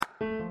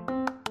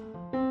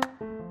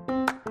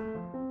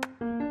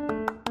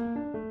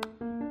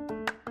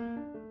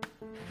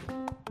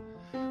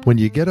When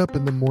you get up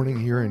in the morning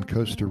here in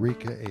Costa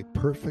Rica, a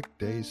perfect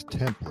day's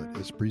template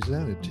is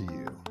presented to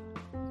you.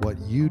 What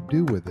you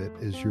do with it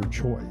is your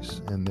choice,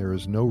 and there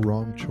is no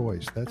wrong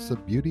choice. That's the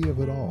beauty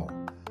of it all.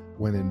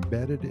 When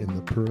embedded in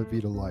the Pura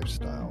Vida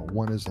lifestyle,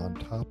 one is on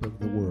top of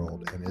the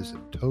world and is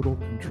in total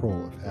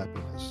control of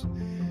happiness.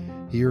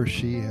 He or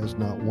she has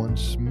not one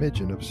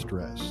smidgen of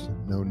stress,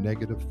 no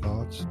negative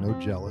thoughts, no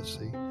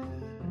jealousy,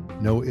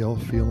 no ill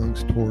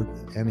feelings toward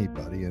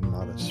anybody, and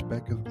not a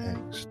speck of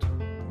angst.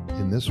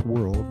 In this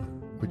world,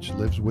 which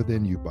lives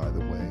within you, by the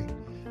way,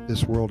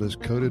 this world is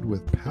coated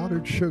with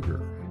powdered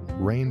sugar,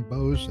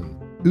 rainbows, and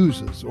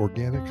oozes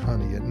organic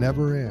honey. It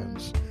never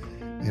ends,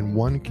 and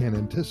one can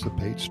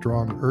anticipate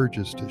strong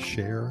urges to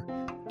share,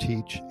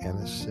 teach, and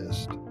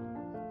assist.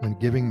 When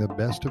giving the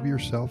best of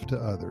yourself to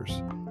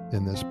others,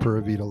 then this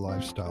Pura Vida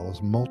lifestyle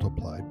is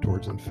multiplied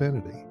towards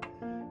infinity.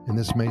 And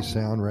this may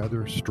sound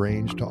rather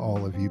strange to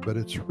all of you, but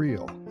it's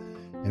real.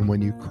 And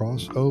when you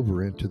cross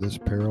over into this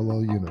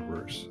parallel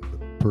universe,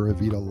 the Pura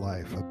Vida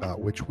life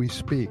about which we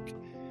speak,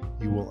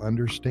 you will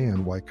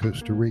understand why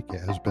Costa Rica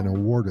has been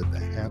awarded the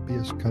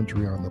happiest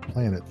country on the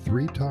planet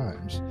 3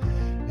 times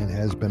and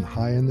has been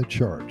high in the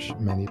charts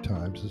many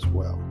times as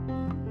well.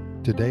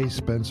 Today,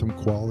 spend some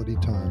quality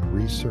time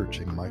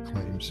researching my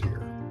claims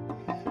here.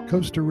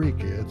 Costa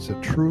Rica, it's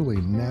a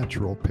truly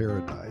natural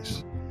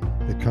paradise.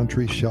 The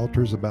country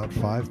shelters about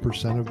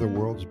 5% of the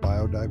world's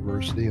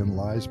biodiversity and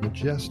lies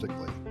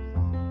majestically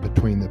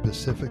between the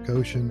Pacific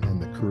Ocean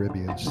and the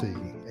Caribbean Sea,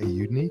 a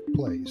unique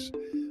place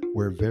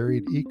where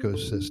varied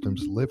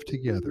ecosystems live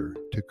together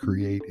to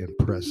create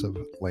impressive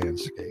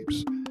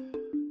landscapes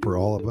for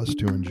all of us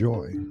to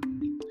enjoy.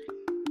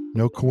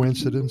 No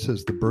coincidence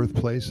as the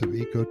birthplace of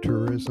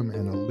ecotourism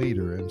and a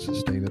leader in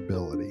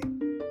sustainability,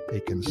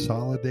 a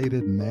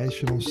consolidated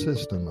national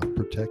system of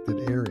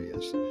protected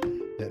areas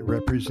that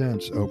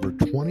represents over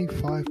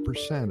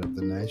 25% of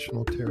the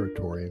national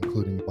territory,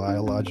 including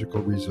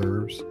biological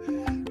reserves,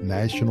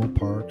 national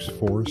parks,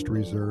 forest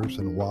reserves,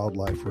 and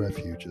wildlife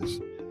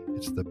refuges.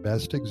 It's the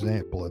best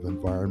example of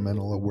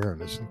environmental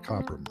awareness and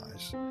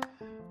compromise.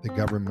 The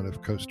government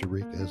of Costa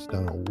Rica has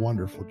done a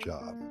wonderful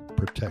job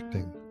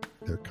protecting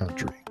their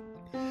country.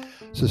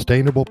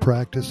 Sustainable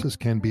practices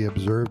can be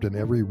observed in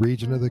every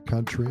region of the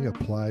country,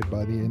 applied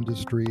by the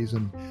industries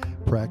and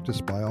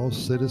practiced by all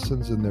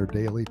citizens in their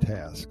daily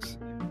tasks,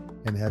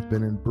 and have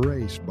been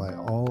embraced by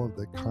all of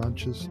the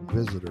conscious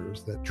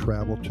visitors that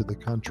travel to the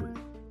country.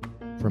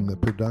 From the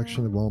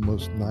production of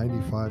almost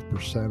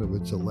 95% of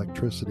its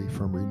electricity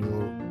from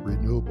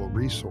renewable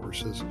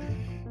resources.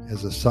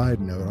 As a side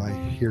note, I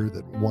hear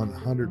that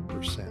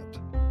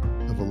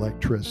 100% of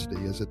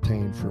electricity is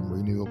attained from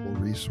renewable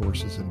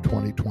resources in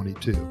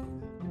 2022.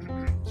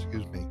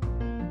 Excuse me.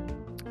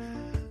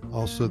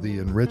 Also, the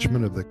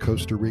enrichment of the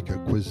Costa Rica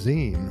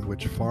cuisine,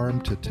 which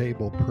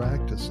farm-to-table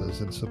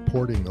practices in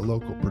supporting the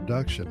local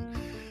production.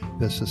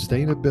 The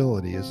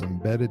sustainability is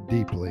embedded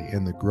deeply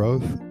in the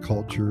growth,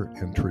 culture,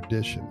 and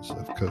traditions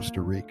of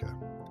Costa Rica.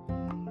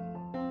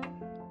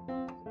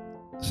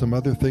 Some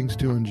other things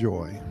to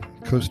enjoy.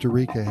 Costa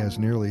Rica has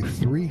nearly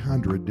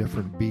 300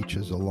 different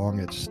beaches along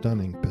its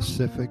stunning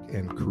Pacific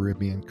and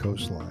Caribbean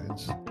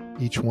coastlines,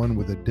 each one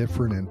with a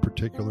different and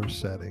particular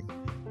setting.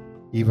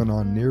 Even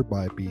on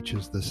nearby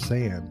beaches, the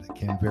sand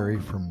can vary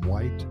from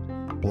white,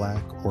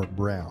 black, or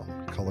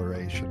brown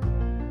coloration.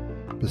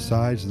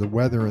 Besides, the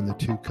weather in the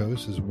 2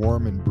 coasts is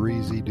warm and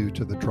breezy due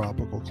to the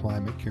tropical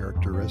climate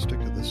characteristic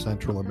of the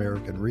Central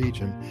American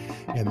region,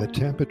 and the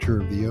temperature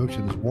of the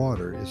ocean's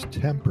water is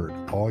tempered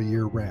all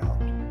year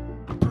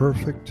round,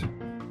 perfect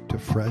to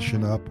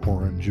freshen up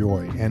or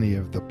enjoy any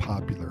of the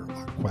popular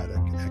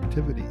aquatic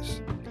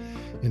activities.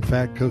 In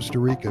fact, Costa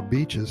Rica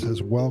Beaches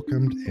has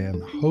welcomed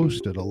and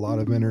hosted a lot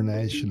of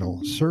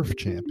international surf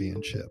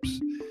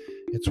championships.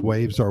 Its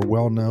waves are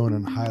well known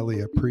and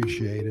highly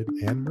appreciated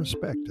and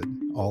respected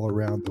all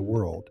around the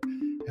world,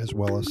 as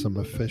well as some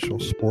official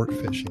sport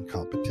fishing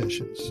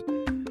competitions.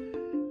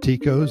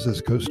 Ticos,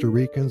 as Costa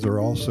Ricans, are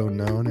also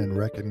known and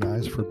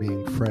recognized for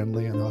being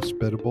friendly and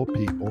hospitable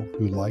people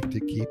who like to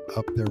keep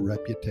up their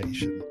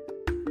reputation.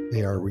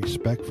 They are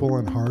respectful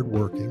and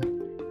hardworking,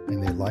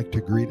 and they like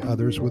to greet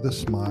others with a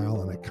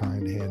smile and a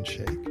kind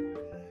handshake.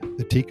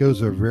 The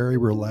Ticos are very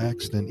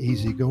relaxed and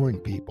easygoing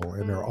people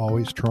and are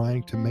always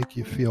trying to make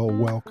you feel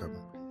welcome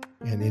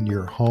and in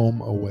your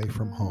home away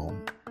from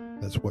home.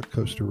 That's what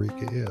Costa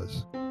Rica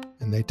is,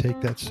 and they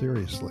take that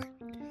seriously.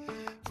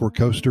 For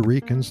Costa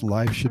Ricans,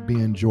 life should be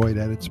enjoyed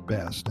at its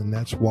best, and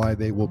that's why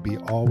they will be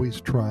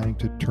always trying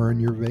to turn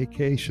your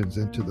vacations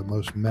into the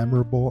most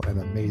memorable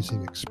and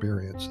amazing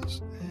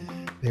experiences.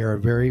 They are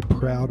very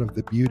proud of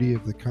the beauty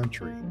of the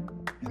country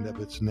and of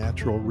its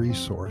natural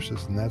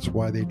resources, and that's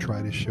why they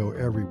try to show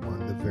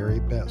everyone the very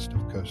best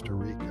of Costa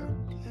Rica.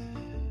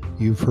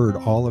 You've heard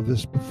all of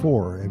this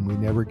before, and we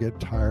never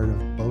get tired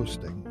of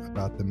boasting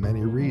about the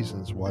many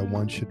reasons why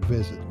one should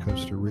visit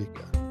Costa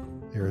Rica.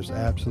 There is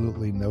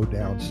absolutely no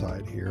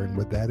downside here, and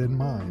with that in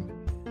mind,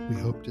 we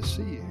hope to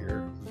see you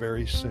here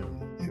very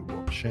soon. It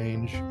will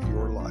change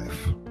your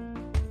life.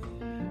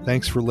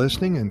 Thanks for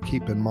listening, and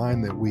keep in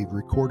mind that we've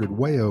recorded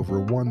way over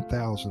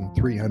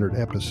 1,300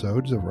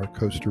 episodes of our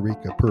Costa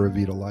Rica Pura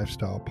Vida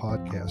Lifestyle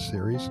podcast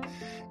series,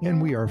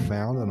 and we are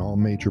found on all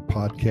major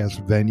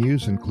podcast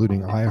venues,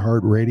 including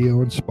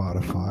iHeartRadio and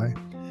Spotify,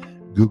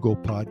 Google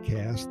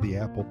Podcasts, the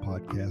Apple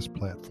Podcast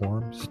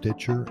platform,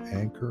 Stitcher,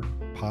 Anchor,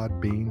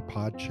 Podbean,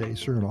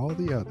 Podchaser, and all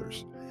the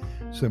others.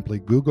 Simply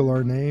Google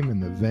our name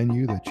and the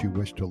venue that you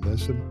wish to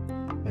listen,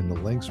 and the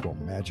links will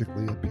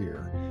magically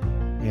appear.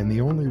 And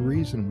the only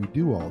reason we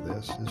do all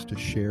this is to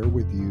share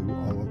with you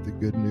all of the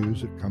good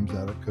news that comes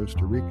out of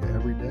Costa Rica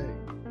every day.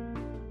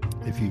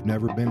 If you've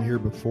never been here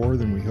before,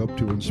 then we hope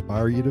to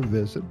inspire you to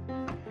visit.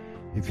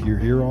 If you're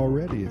here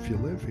already, if you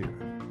live here,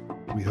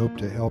 we hope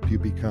to help you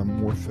become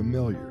more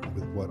familiar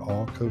with what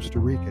all Costa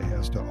Rica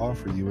has to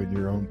offer you in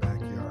your own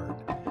backyard.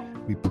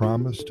 We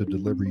promise to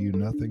deliver you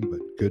nothing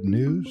but good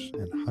news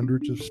and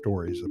hundreds of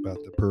stories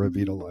about the Pura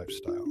Vida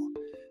lifestyle.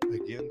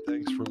 Again,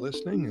 thanks for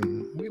listening,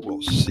 and we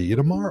will see you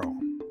tomorrow.